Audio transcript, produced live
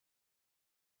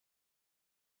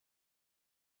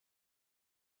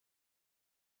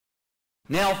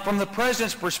Now, from the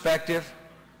president's perspective,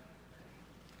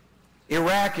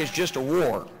 Iraq is just a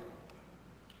war.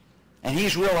 And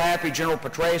he's real happy General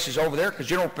Petraeus is over there because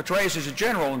General Petraeus is a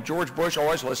general and George Bush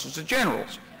always listens to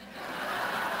generals.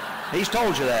 He's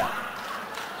told you that.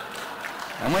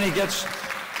 And when he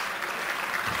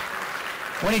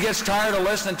gets tired of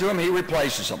listening to him, he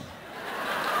replaces him.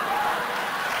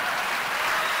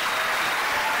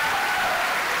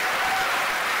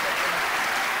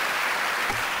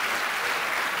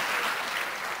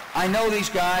 I know these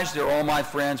guys, they're all my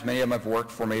friends. Many of them have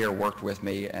worked for me or worked with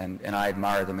me, and I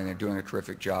admire them, and they're doing a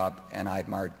terrific job, and I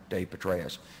admire Dave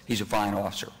Petraeus. He's a fine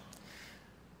officer.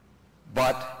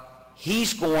 But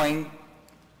he's going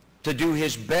to do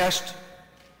his best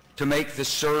to make the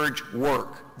surge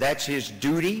work. That's his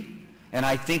duty, and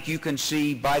I think you can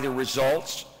see by the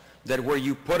results that where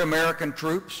you put American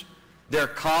troops, they're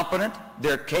competent,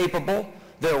 they're capable,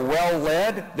 they're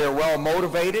well-led, they're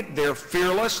well-motivated, they're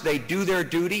fearless, they do their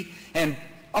duty, and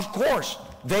of course,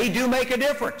 they do make a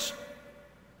difference.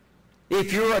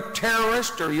 If you're a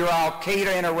terrorist or you're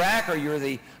Al-Qaeda in Iraq or you're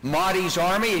the Mahdi's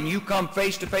army and you come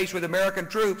face-to-face with American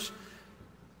troops,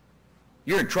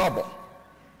 you're in trouble.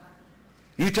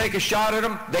 You take a shot at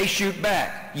them, they shoot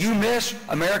back. You miss,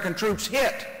 American troops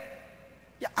hit.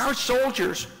 Yeah, our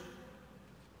soldiers,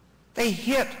 they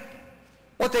hit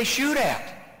what they shoot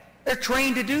at. They're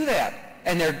trained to do that,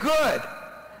 and they're good,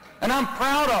 and I'm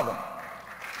proud of them.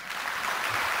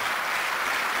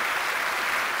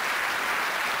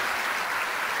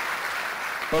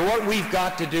 But what we've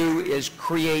got to do is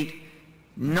create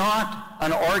not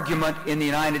an argument in the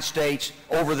United States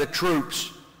over the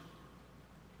troops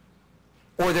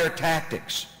or their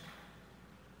tactics,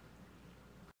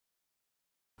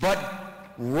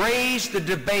 but raise the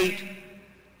debate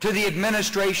to the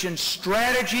administration's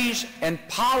strategies and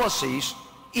policies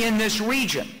in this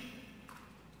region.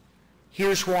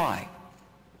 Here's why.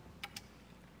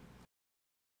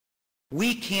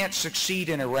 We can't succeed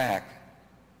in Iraq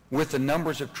with the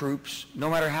numbers of troops,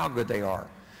 no matter how good they are,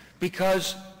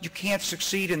 because you can't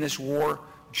succeed in this war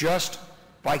just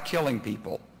by killing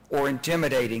people or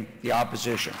intimidating the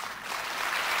opposition.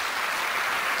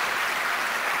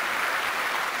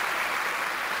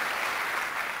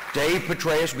 Dave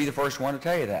Petraeus will be the first one to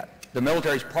tell you that. The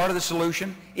military is part of the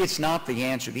solution. It's not the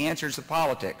answer. The answer is the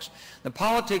politics. The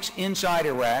politics inside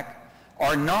Iraq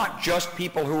are not just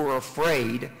people who are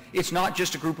afraid. It's not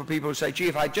just a group of people who say, gee,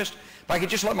 if I could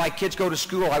just let my kids go to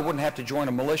school, I wouldn't have to join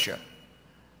a militia.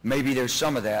 Maybe there's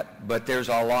some of that, but there's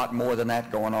a lot more than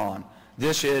that going on.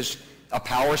 This is a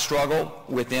power struggle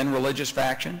within religious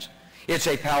factions. It's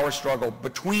a power struggle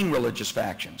between religious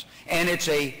factions. And it's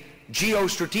a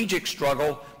geostrategic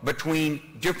struggle between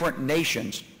different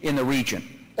nations in the region,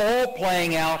 all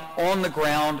playing out on the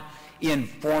ground in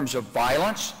forms of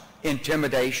violence,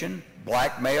 intimidation,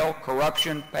 blackmail,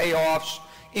 corruption, payoffs,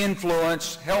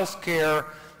 influence, health care,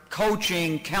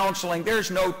 coaching, counseling.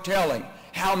 There's no telling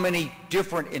how many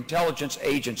different intelligence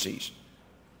agencies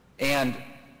and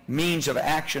means of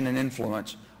action and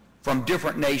influence from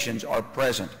different nations are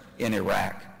present in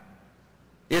Iraq.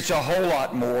 It's a whole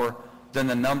lot more than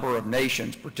the number of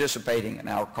nations participating in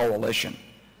our coalition.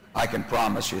 I can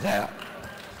promise you that.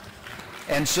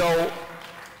 And so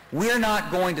we're not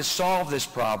going to solve this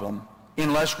problem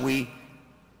unless we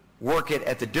work it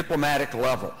at the diplomatic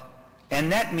level. And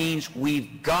that means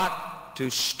we've got to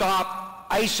stop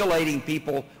isolating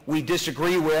people we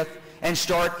disagree with and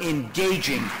start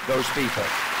engaging those people.